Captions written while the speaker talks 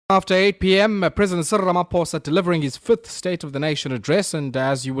After 8 p.m., President Cyril Ramaphosa delivering his fifth State of the Nation address. And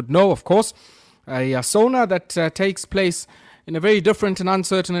as you would know, of course, a SONA that takes place in a very different and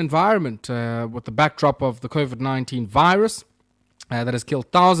uncertain environment with the backdrop of the COVID-19 virus that has killed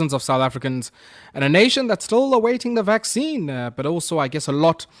thousands of South Africans and a nation that's still awaiting the vaccine. But also, I guess, a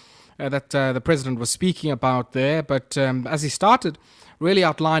lot that the president was speaking about there. But as he started, really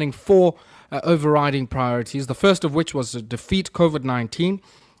outlining four overriding priorities, the first of which was to defeat COVID-19.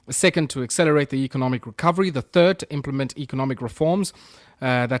 The second, to accelerate the economic recovery. The third, to implement economic reforms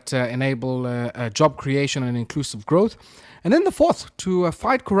that enable job creation and inclusive growth. And then the fourth, to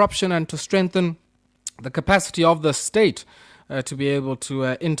fight corruption and to strengthen the capacity of the state to be able to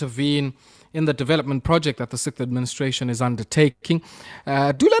intervene in the development project that the Sixth Administration is undertaking.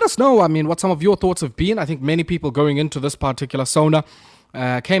 Do let us know, what some of your thoughts have been. I think many people going into this particular SONA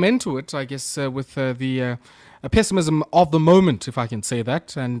came into it, I guess, with the pessimism of the moment, if I can say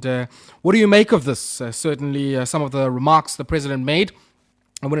that. And what do you make of this? Certainly some of the remarks the president made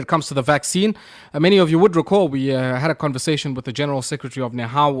when it comes to the vaccine. Many of you would recall we had a conversation with the General Secretary of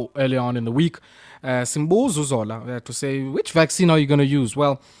NEHAWU earlier on in the week, Simbuzo Zola, to say, which vaccine are you going to use?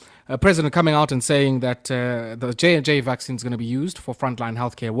 Well, President coming out and saying that the J&J vaccine is going to be used for frontline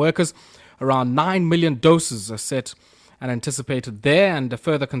healthcare workers. Around 9 million doses are set and anticipated there, and a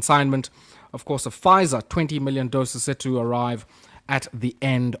further consignment, of course, of Pfizer, 20 million doses set to arrive at the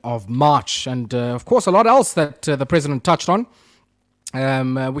end of March. And, of course, a lot else that the president touched on,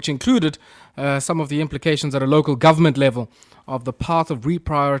 which included some of the implications at a local government level of the path of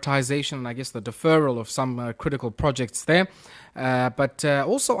reprioritization and, I guess, the deferral of some critical projects there. But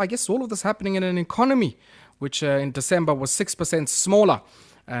also, I guess, all of this happening in an economy which in December was 6% smaller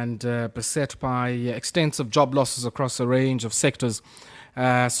and beset by extensive job losses across a range of sectors.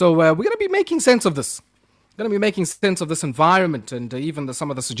 So we're going to be making sense of this. We're going to be making sense of this environment and even some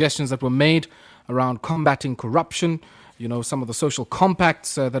of the suggestions that were made around combating corruption, some of the social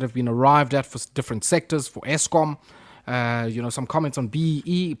compacts that have been arrived at for different sectors, for ESCOM, some comments on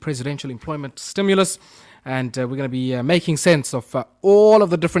BEE, Presidential Employment Stimulus. And we're going to be making sense of all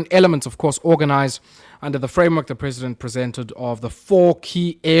of the different elements, of course, organized under the framework the president presented of the four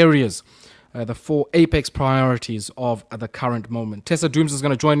key areas, the four apex priorities of the current moment. Tessa Dooms is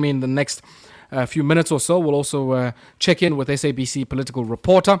going to join me in the next few minutes or so. We'll also check in with SABC political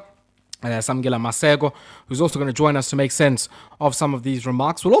reporter Samgila Masego, who's also going to join us to make sense of some of these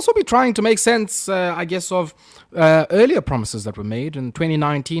remarks. We'll also be trying to make sense, of earlier promises that were made in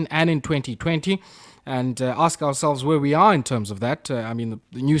 2019 and in 2020. And ask ourselves where we are in terms of that. The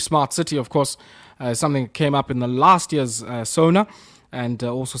new smart city, of course, something that came up in the last year's SONA, and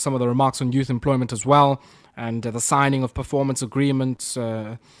also some of the remarks on youth employment as well, and the signing of performance agreements,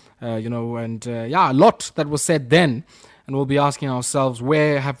 a lot that was said then. And we'll be asking ourselves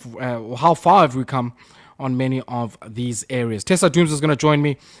how far have we come on many of these areas. Tessa Dooms is going to join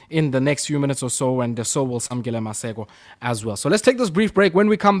me in the next few minutes or so, and so will Samgila Masego as well. So let's take this brief break. When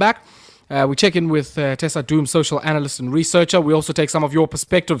we come back, we check in with Tessa Dooms, social analyst and researcher. We also take some of your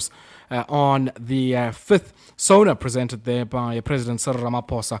perspectives on the fifth SONA presented there by President Cyril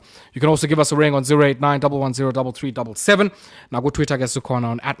Ramaphosa. You can also give us a ring on 089 110 3377. Now go Twitter, guess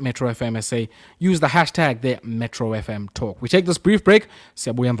on @MetroFMSA. Use the hashtag there, MetroFMTalk. We take this brief break.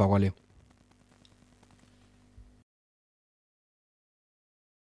 Siyabuya emva kwale.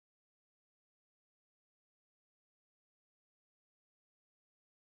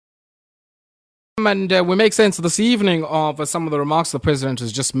 And we make sense this evening of some of the remarks the president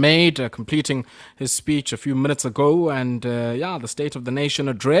has just made, completing his speech a few minutes ago. And the State of the Nation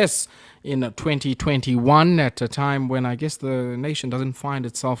address in 2021 at a time when I guess the nation doesn't find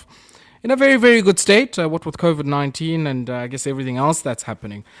itself in a very, very good state, what with COVID-19 and I guess everything else that's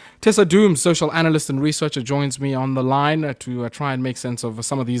happening. Tessa Dooms, social analyst and researcher, joins me on the line to try and make sense of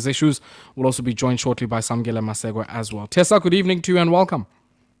some of these issues. We'll also be joined shortly by Samgila Masego as well. Tessa, good evening to you and welcome.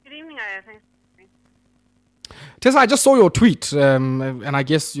 Good evening, thanks. Tessa, I just saw your tweet, and I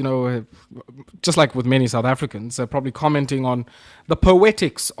guess, just like with many South Africans, probably commenting on the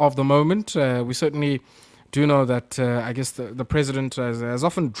poetics of the moment. We certainly do know that, I guess, the president has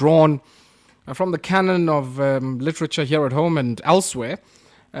often drawn from the canon of literature here at home and elsewhere.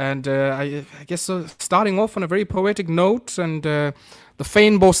 And I guess starting off on a very poetic note and the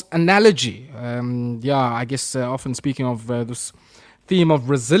Fynbos analogy, I guess often speaking of this theme of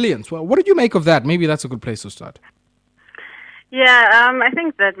resilience. Well, what did you make of that? Maybe that's a good place to start. Yeah, I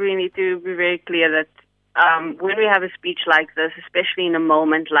think that we need to be very clear that when we have a speech like this, especially in a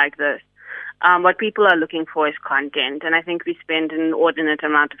moment like this, what people are looking for is content. And I think we spend an inordinate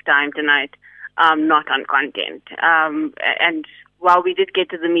amount of time tonight not on content. And while we did get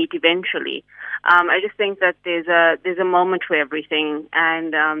to the meat eventually, I just think that there's a moment for everything,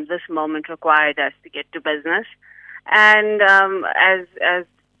 and this moment required us to get to business. And as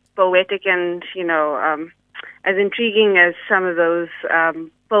poetic and as intriguing as some of those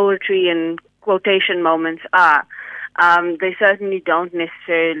poetry and quotation moments are, they certainly don't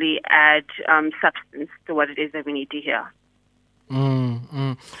necessarily add substance to what it is that we need to hear.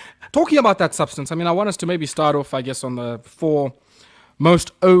 Talking about that substance, I mean, I want us to maybe start off, I guess, on the four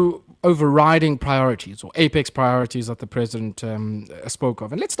most overriding priorities or apex priorities that the president spoke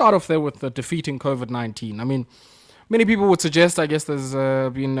of. And let's start off there with the defeating COVID-19. I mean, many people would suggest, I guess, there's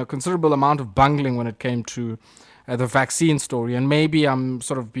been a considerable amount of bungling when it came to the vaccine story. And maybe I'm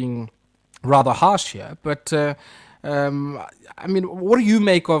sort of being rather harsh here, but I mean, what do you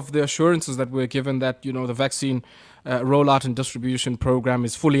make of the assurances that we're given that, the vaccine rollout and distribution program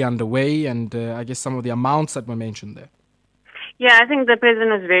is fully underway, and I guess some of the amounts that were mentioned there? Yeah, I think the president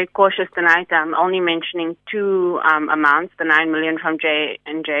was very cautious tonight, only mentioning two amounts, the 9 million from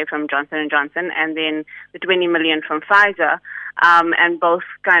J&J, from Johnson & Johnson, and then the 20 million from Pfizer, and both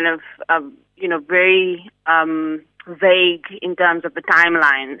kind of, very vague in terms of the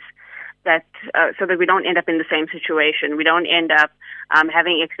timelines, that so that we don't end up in the same situation. We don't end up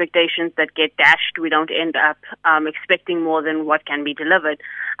having expectations that get dashed. We don't end up expecting more than what can be delivered.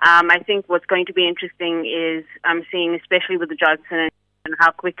 I think what's going to be interesting is seeing, especially with the Johnson and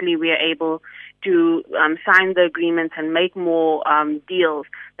how quickly we are able to sign the agreements and make more deals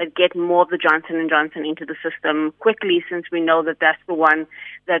that get more of the Johnson & Johnson into the system quickly, since we know that that's the one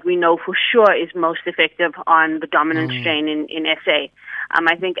that we know for sure is most effective on the dominant strain in SA.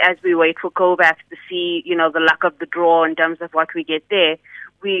 I think as we wait for COVAX to see, the luck of the draw in terms of what we get there,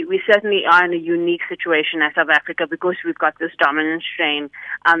 we certainly are in a unique situation as South Africa because we've got this dominant strain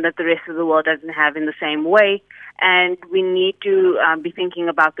that the rest of the world doesn't have in the same way. And we need to be thinking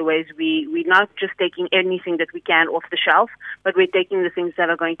about the ways we're not just taking anything that we can off the shelf, but we're taking the things that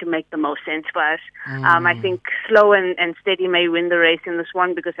are going to make the most sense for us. I think slow and steady may win the race in this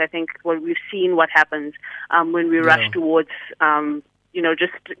one, because I think we've seen what happens when we rush towards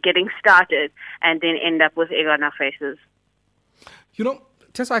just getting started and then end up with egg on our faces.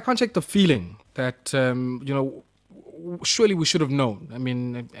 Tessa, I can't shake the feeling that, surely we should have known. I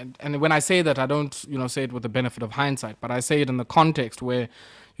mean, and when I say that, I don't, say it with the benefit of hindsight, but I say it in the context where,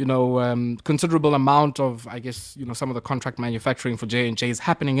 considerable amount of, I guess, some of the contract manufacturing for J&J is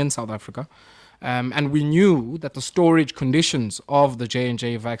happening in South Africa. And we knew that the storage conditions of the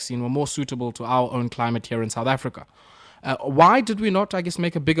J&J vaccine were more suitable to our own climate here in South Africa. Why did we not, I guess,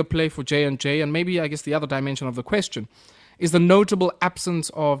 make a bigger play for J&J? And maybe, I guess, the other dimension of the question is the notable absence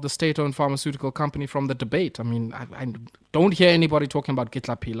of the state-owned pharmaceutical company from the debate. I mean, I don't hear anybody talking about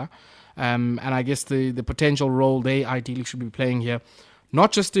Gitlapila, and I guess the potential role they ideally should be playing here,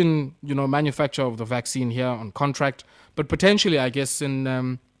 not just in, manufacture of the vaccine here on contract, but potentially, I guess,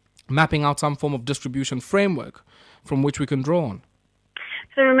 in mapping out some form of distribution framework from which we can draw on.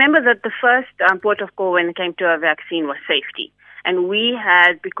 So remember that the first port of call when it came to our vaccine was safety. And we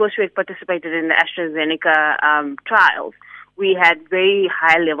had, because we had participated in the AstraZeneca trials, we had very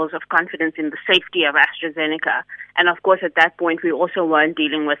high levels of confidence in the safety of AstraZeneca. And of course, at that point, we also weren't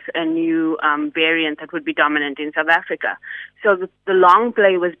dealing with a new variant that would be dominant in South Africa. So the long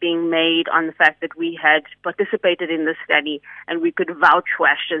play was being made on the fact that we had participated in the study and we could vouch for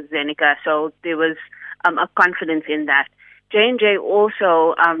AstraZeneca. So there was a confidence in that. J&J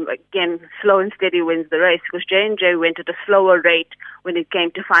also, again, slow and steady wins the race, because J&J went at a slower rate when it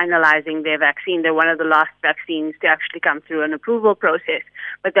came to finalizing their vaccine. They're one of the last vaccines to actually come through an approval process.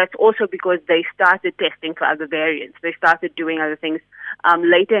 But that's also because they started testing for other variants. They started doing other things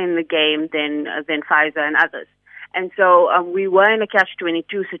later in the game than Pfizer and others. And so we were in a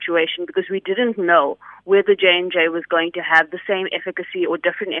catch-22 situation because we didn't know whether J&J was going to have the same efficacy or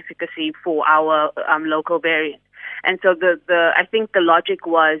different efficacy for our local variant. And so I think the logic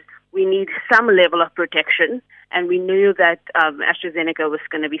was we need some level of protection, and we knew that AstraZeneca was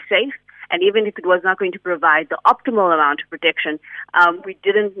going to be safe. And even if it was not going to provide the optimal amount of protection, we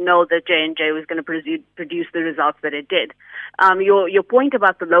didn't know that J&J was going to produce the results that it did. Your point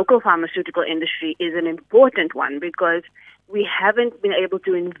about the local pharmaceutical industry is an important one, because we haven't been able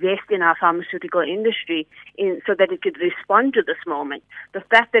to invest in our pharmaceutical industry so that it could respond to this moment. The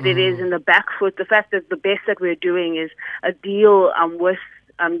fact that it is in the back foot, the fact that the best that we're doing is a deal with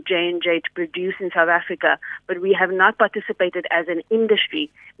J&J to produce in South Africa, but we have not participated as an industry,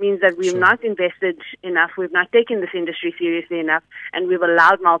 means that we've not invested enough, we've not taken this industry seriously enough, and we've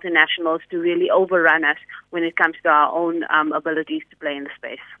allowed multinationals to really overrun us when it comes to our own abilities to play in the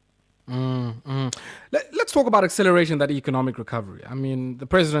space. Let's talk about accelerating that economic recovery. I mean, the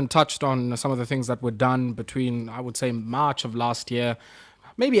president touched on some of the things that were done between, I would say, March of last year,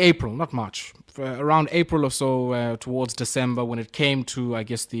 maybe April, not March, around April or so towards December, when it came to, I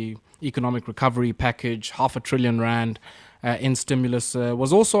guess, the economic recovery package, R500 billion in stimulus,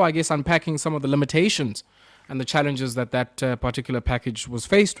 was also, I guess, unpacking some of the limitations and the challenges that particular package was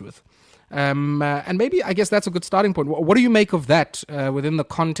faced with. And maybe, I guess, that's a good starting point. What do you make of that within the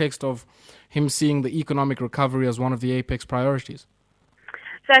context of him seeing the economic recovery as one of the apex priorities?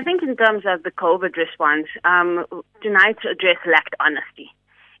 So I think in terms of the COVID response, tonight's address lacked honesty.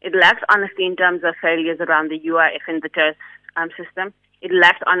 It lacked honesty in terms of failures around the UIF and the TERS system. It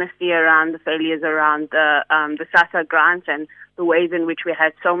lacked honesty around the failures around the SASA grants and the ways in which we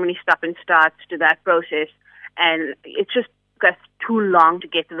had so many stop and starts to that process. And it's just took us too long to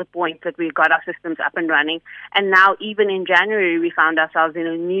get to the point that we got our systems up and running. And now, even in January, we found ourselves in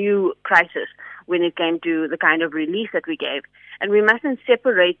a new crisis when it came to the kind of relief that we gave. And we mustn't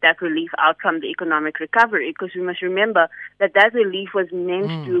separate that relief out from the economic recovery, because we must remember that that relief was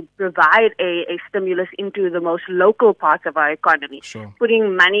meant to provide a stimulus into the most local parts of our economy,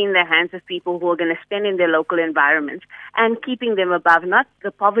 putting money in the hands of people who are going to spend in their local environments and keeping them above not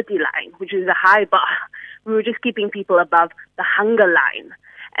the poverty line, which is a high bar. We were just keeping people above the hunger line.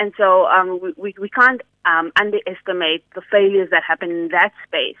 And so we can't underestimate the failures that happened in that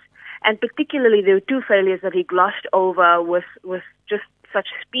space. And particularly, there were two failures that he glossed over with just such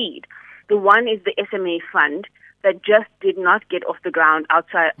speed. The one is the SME fund that just did not get off the ground out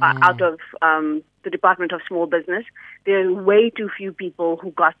of the Department of Small Business. There are way too few people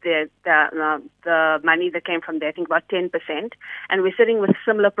who got the money that came from there, I think about 10%. And we're sitting with a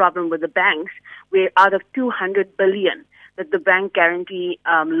similar problem with the banks, where out of 200 billion that the bank guarantee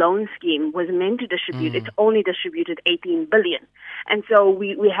loan scheme was meant to distribute, it's only distributed 18 billion. And so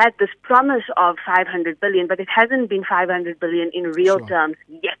we had this promise of 500 billion, but it hasn't been 500 billion in real terms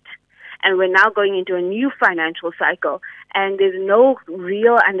yet. And we're now going into a new financial cycle, and there's no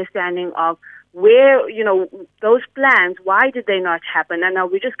real understanding of where, those plans, why did they not happen? And now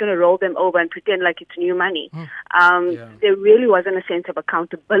we're just going to roll them over and pretend like it's new money. There really wasn't a sense of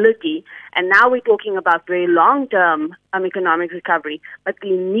accountability. And now we're talking about very long-term economic recovery, but the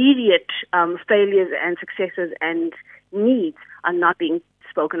immediate failures and successes and needs are not being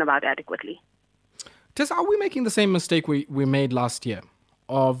spoken about adequately. Tessa, are we making the same mistake we made last year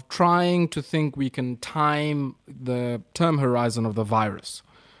of trying to think we can time the term horizon of the virus?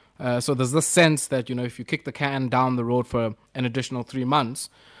 So there's this sense that, if you kick the can down the road for an additional 3 months,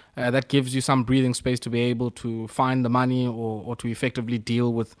 that gives you some breathing space to be able to find the money or to effectively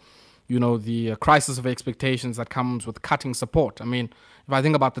deal with, the crisis of expectations that comes with cutting support. I mean, if I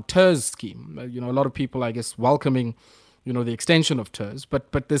think about the TERS scheme, a lot of people, I guess, welcoming, the extension of TERS.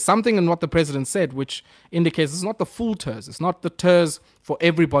 But there's something in what the president said which indicates it's not the full TERS. It's not the TERS for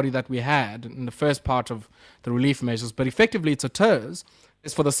everybody that we had in the first part of the relief measures, but effectively it's a TERS.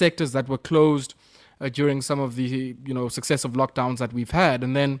 It's for the sectors that were closed during some of the, successive lockdowns that we've had.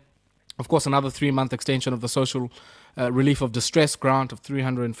 And then, of course, another 3-month extension of the social relief of distress grant of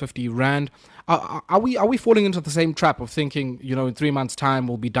 350 rand. Are we falling into the same trap of thinking, in 3 months' time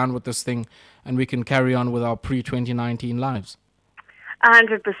we'll be done with this thing and we can carry on with our pre-2019 lives?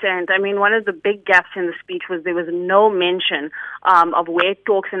 100%. I mean, one of the big gaps in the speech was there was no mention of where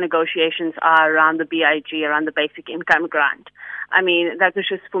talks and negotiations are around the BIG, around the basic income grant. I mean, that was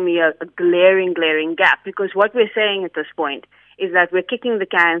just, for me, a glaring gap, because what we're saying at this point is that we're kicking the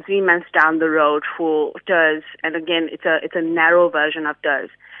can 3 months down the road for TERS, and again, it's a narrow version of TERS,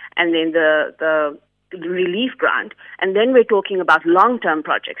 and then the relief grant, and then we're talking about long-term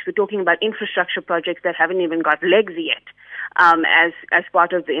projects. We're talking about infrastructure projects that haven't even got legs yet. As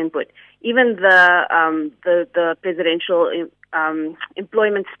part of the input, even the presidential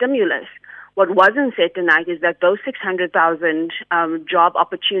employment stimulus. What wasn't said tonight is that those 600,000 job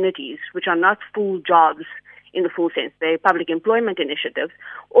opportunities, which are not full jobs in the full sense, they're public employment initiatives,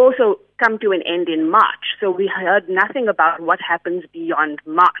 also come to an end in March. So we heard nothing about what happens beyond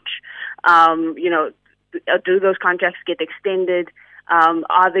March. Do those contracts get extended?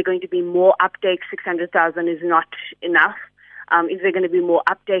 Are there going to be more uptakes? 600,000 is not enough. Is there going to be more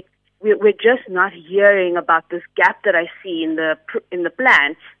uptake? We're just not hearing about this gap that I see in the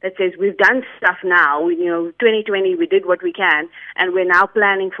plan that says we've done stuff now. 2020 we did what we can, and we're now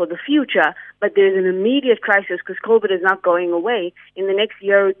planning for the future. But there's an immediate crisis because COVID is not going away. In the next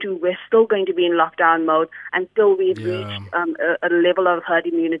year or two, we're still going to be in lockdown mode until we've reached a level of herd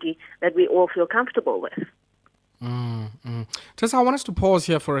immunity that we all feel comfortable with. Tessa, I want us to pause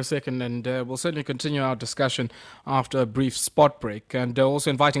here for a second, and we'll certainly continue our discussion after a brief spot break. And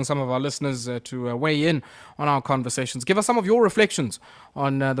also inviting some of our listeners to weigh in on our conversations. Give us some of your reflections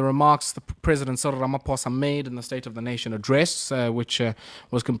on the remarks the President Cyril Ramaphosa made in the State of the Nation address, which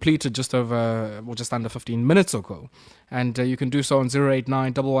was completed just under 15 minutes ago. And you can do so on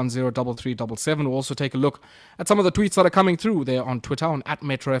 089 110 3377. We'll also take a look at some of the tweets that are coming through there on Twitter on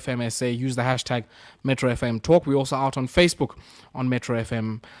 @MetroFMSA. Use the hashtag MetroFMTalk. We're also out on Facebook on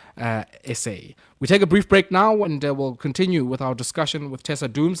MetroFM SA. We take a brief break now, and we'll continue with our discussion with Tessa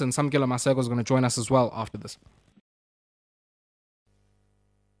Dooms, and Samgila Masego is going to join us as well after this.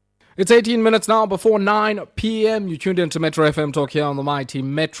 It's 18 minutes now before 9 p.m. You tuned in to Metro FM Talk here on the Mighty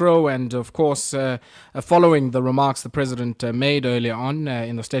Metro. And, of course, following the remarks the President made earlier on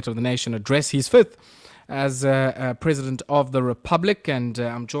in the State of the Nation address, he's fifth as President of the Republic. And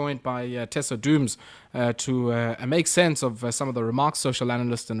I'm joined by Tessa Dooms to make sense of some of the remarks, social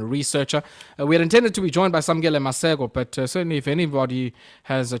analyst and a researcher. We had intended to be joined by Samgele Masego, but certainly if anybody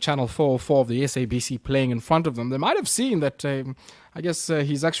has a Channel 404 of the SABC playing in front of them, they might have seen that I guess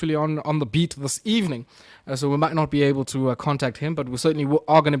he's actually on the beat this evening. So we might not be able to contact him, but we certainly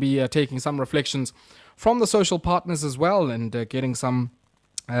are going to be taking some reflections from the social partners as well, and getting some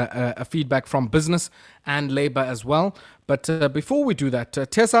feedback from business and labor as well. But before we do that,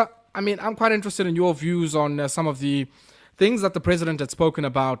 Tessa, I mean, I'm quite interested in your views on some of the things that the President had spoken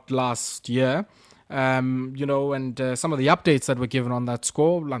about last year, and some of the updates that were given on that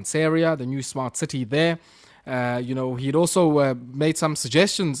score, Lanseria, the new smart city there. He'd also made some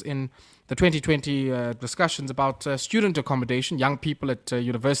suggestions in the 2020 discussions about student accommodation, young people at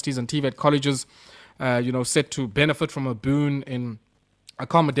universities and TVET colleges, set to benefit from a boon in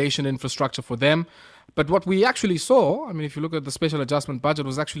accommodation infrastructure for them. But what we actually saw, I mean, if you look at the special adjustment budget,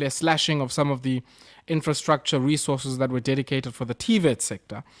 was actually a slashing of some of the infrastructure resources that were dedicated for the TVET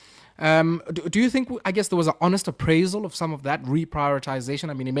sector. Do you think, I guess, there was an honest appraisal of some of that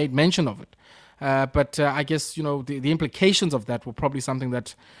reprioritization? I mean, he made mention of it. But I guess, the implications of that were probably something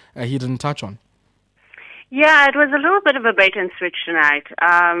that he didn't touch on. Yeah, it was a little bit of a bait and switch tonight.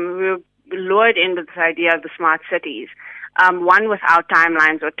 We were lured in with this idea of the smart cities. One, without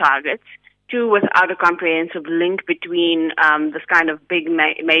timelines or targets. Two, without a comprehensive link between this kind of big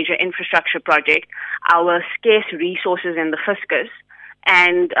major infrastructure project, our scarce resources in the fiscus,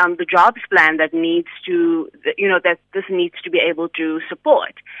 and the jobs plan that needs to, that this needs to be able to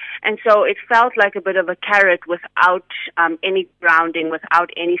support. And so it felt like a bit of a carrot without any grounding, without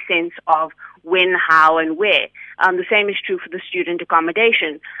any sense of when, how, and where. The same is true for the student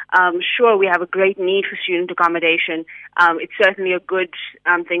accommodation. Sure, we have a great need for student accommodation. It's certainly a good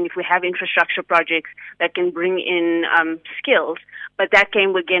thing if we have infrastructure projects that can bring in skills, but that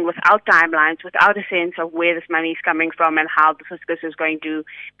came again without timelines, without a sense of where this money is coming from and how the fiscus is going to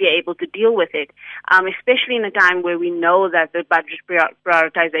be able to deal with it, especially in a time where we know that the budget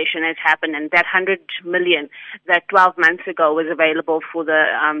prioritization has happened, and that 100 million that 12 months ago was available for the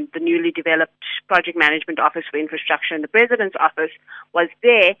newly developed Project Management Office for Infrastructure in the President's office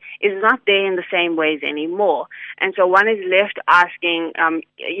is not there in the same ways anymore. And so one is left asking,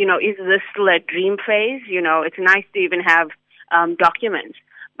 is this still a dream phase? It's nice to even have documents.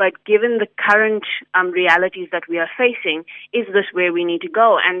 But given the current realities that we are facing, is this where we need to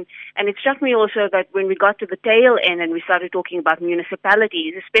go? And it struck me also that when we got to the tail end and we started talking about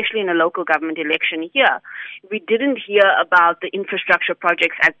municipalities, especially in a local government election here, we didn't hear about the infrastructure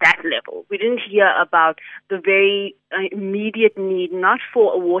projects at that level. We didn't hear about the very immediate need, not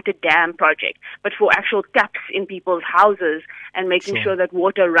for a water dam project, but for actual taps in people's houses and making sure that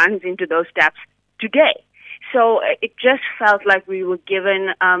water runs into those taps today. So it just felt like we were given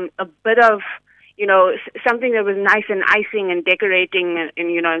a bit of, something that was nice and icing and decorating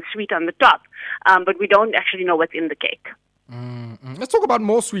and sweet on the top, but we don't actually know what's in the cake. Let's talk about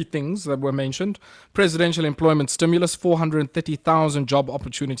more sweet things that were mentioned. Presidential employment stimulus, 430,000 job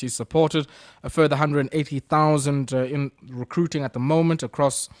opportunities supported, a further 180,000 in recruiting at the moment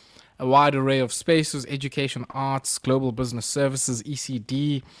across a wide array of spaces, education, arts, global business services,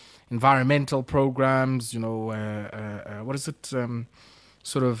 ECD, environmental programs,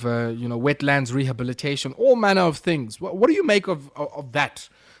 wetlands rehabilitation, all manner of things. What do you make of that,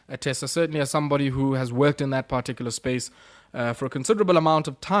 Tessa? Certainly as somebody who has worked in that particular space for a considerable amount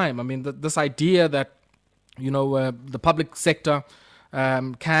of time. I mean, this idea that, the public sector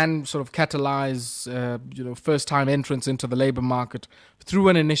can sort of catalyze, first-time entrance into the labor market through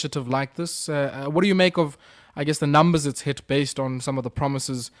an initiative like this. What do you make of, I guess, the numbers it's hit based on some of the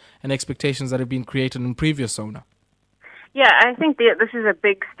promises and expectations that have been created in previous SONA? Yeah, I think this is a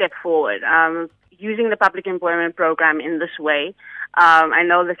big step forward. using the public employment program in this way. I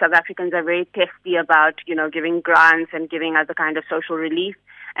know that South Africans are very testy about, giving grants and giving other kind of social relief.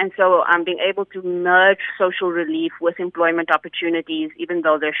 And so being able to merge social relief with employment opportunities, even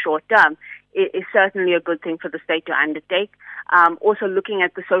though they're short term, is certainly a good thing for the state to undertake. Also looking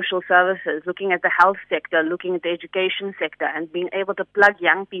at the social services, looking at the health sector, looking at the education sector, and being able to plug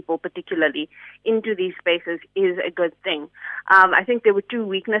young people particularly into these spaces is a good thing. I think there were two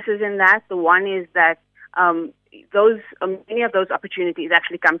weaknesses in that. The one is that many of those opportunities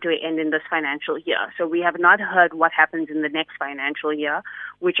actually come to an end in this financial year. So we have not heard what happens in the next financial year,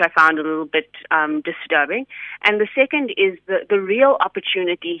 which I found a little bit disturbing. And the second is the real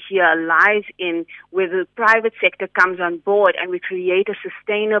opportunity here lies in where the private sector comes on board and we create a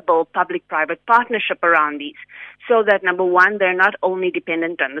sustainable public-private partnership around these. So that, number one, they're not only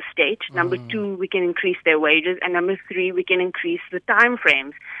dependent on the state. Number two, we can increase their wages. And number three, we can increase the time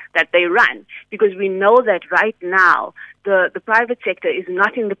frames that they run. Because we know that right now, the private sector is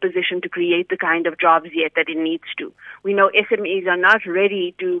not in the position to create the kind of jobs yet that it needs to. We know SMEs are not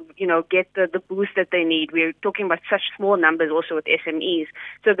ready to, get the boost that they need. We're talking about such small numbers also with SMEs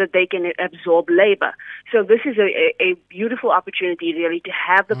so that they can absorb labor. So this is a beautiful opportunity really to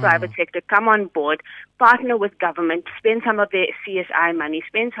have the private sector come on board, partner with government, spend some of their CSI money,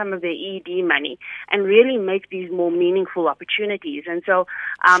 spend some of their ED money, and really make these more meaningful opportunities. And so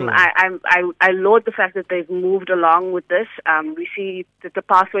I laud the fact that they've moved along with this. We see that the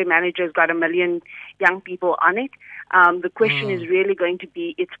Pathway Manager's got 1 million young people on it. The question is really going to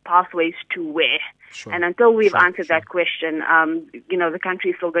be its pathways to where. Sure. And until we've answered that question, the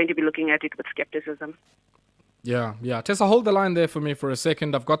country is still going to be looking at it with skepticism. Yeah. Tessa, hold the line there for me for a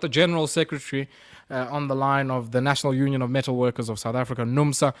second. I've got the General Secretary on the line of the National Union of Metal Workers of South Africa,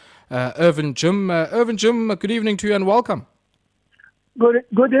 NUMSA, Irvine Jim. Irvine Jim, good evening to you and welcome. Good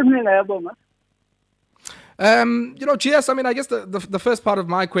evening, Ayabonga. GS, I guess the first part of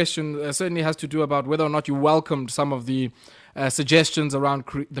my question certainly has to do about whether or not you welcomed some of the suggestions around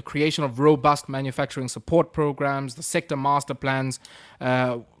the creation of robust manufacturing support programs, the sector master plans,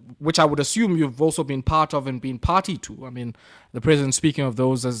 which I would assume you've also been part of and been party to. The president speaking of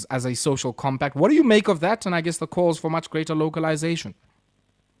those as a social compact. What do you make of that? And I guess the calls for much greater localization.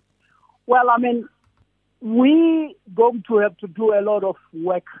 Well, we going to have to do a lot of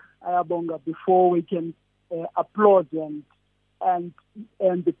work, Ayabonga, before we can applaud and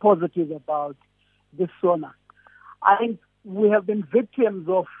be positive about this SONA. I think we have been victims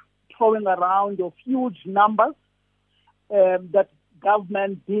of throwing around of huge numbers that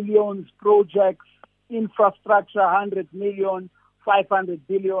government, billions, projects, infrastructure, 100 million, 500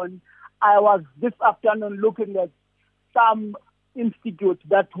 billion. I was this afternoon looking at some institute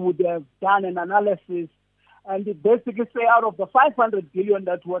that would have done an analysis, and it basically say out of the 500 billion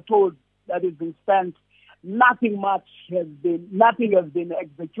that we're told that is being spent, nothing has been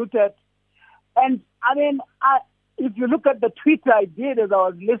executed. And if you look at the tweet I did as I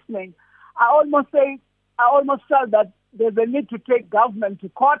was listening, I almost felt that there's a need to take government to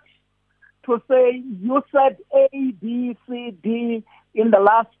court to say, you said A, B, C, D in the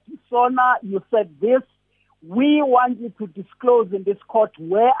last SONA, you said this. We want you to disclose in this court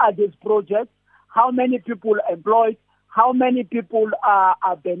where are these projects, how many people are employed, how many people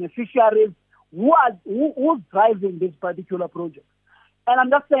are beneficiaries, who's driving this particular project. And I'm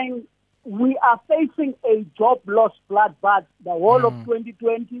just saying, we are facing a job loss bloodbath the whole of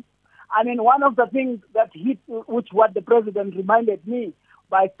 2020. One of the things that what the president reminded me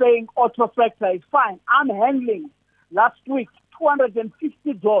by saying auto sector is fine. I'm handling last week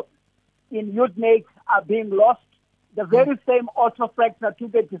 250 jobs in UNIC are being lost. The very same auto sector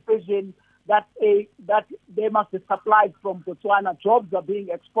took a decision that they must be supplied from Botswana. Jobs are being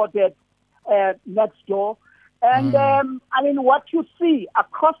exported next door. And what you see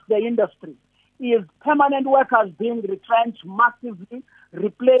across the industry is permanent workers being retrenched massively,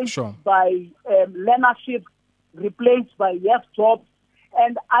 replaced by learnership, replaced by yes jobs.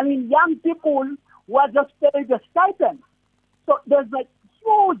 And young people who are just paid a stipend. So there's a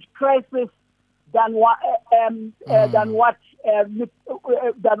huge crisis than what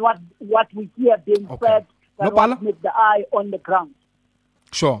we hear being said, than what meets the eye on the ground.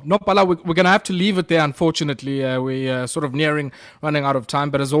 Sure. No, Pala, we're going to have to leave it there, unfortunately. We're sort of running out of time.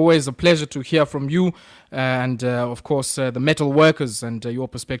 But as always, a pleasure to hear from you and, of course, the metal workers and your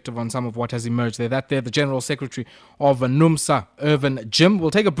perspective on some of what has emerged there. They're the General Secretary of NUMSA, Irvine Jim.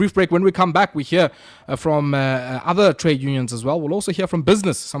 We'll take a brief break. When we come back, we hear from other trade unions as well. We'll also hear from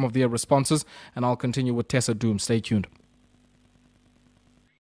business, some of their responses. And I'll continue with Tessa Doom. Stay tuned.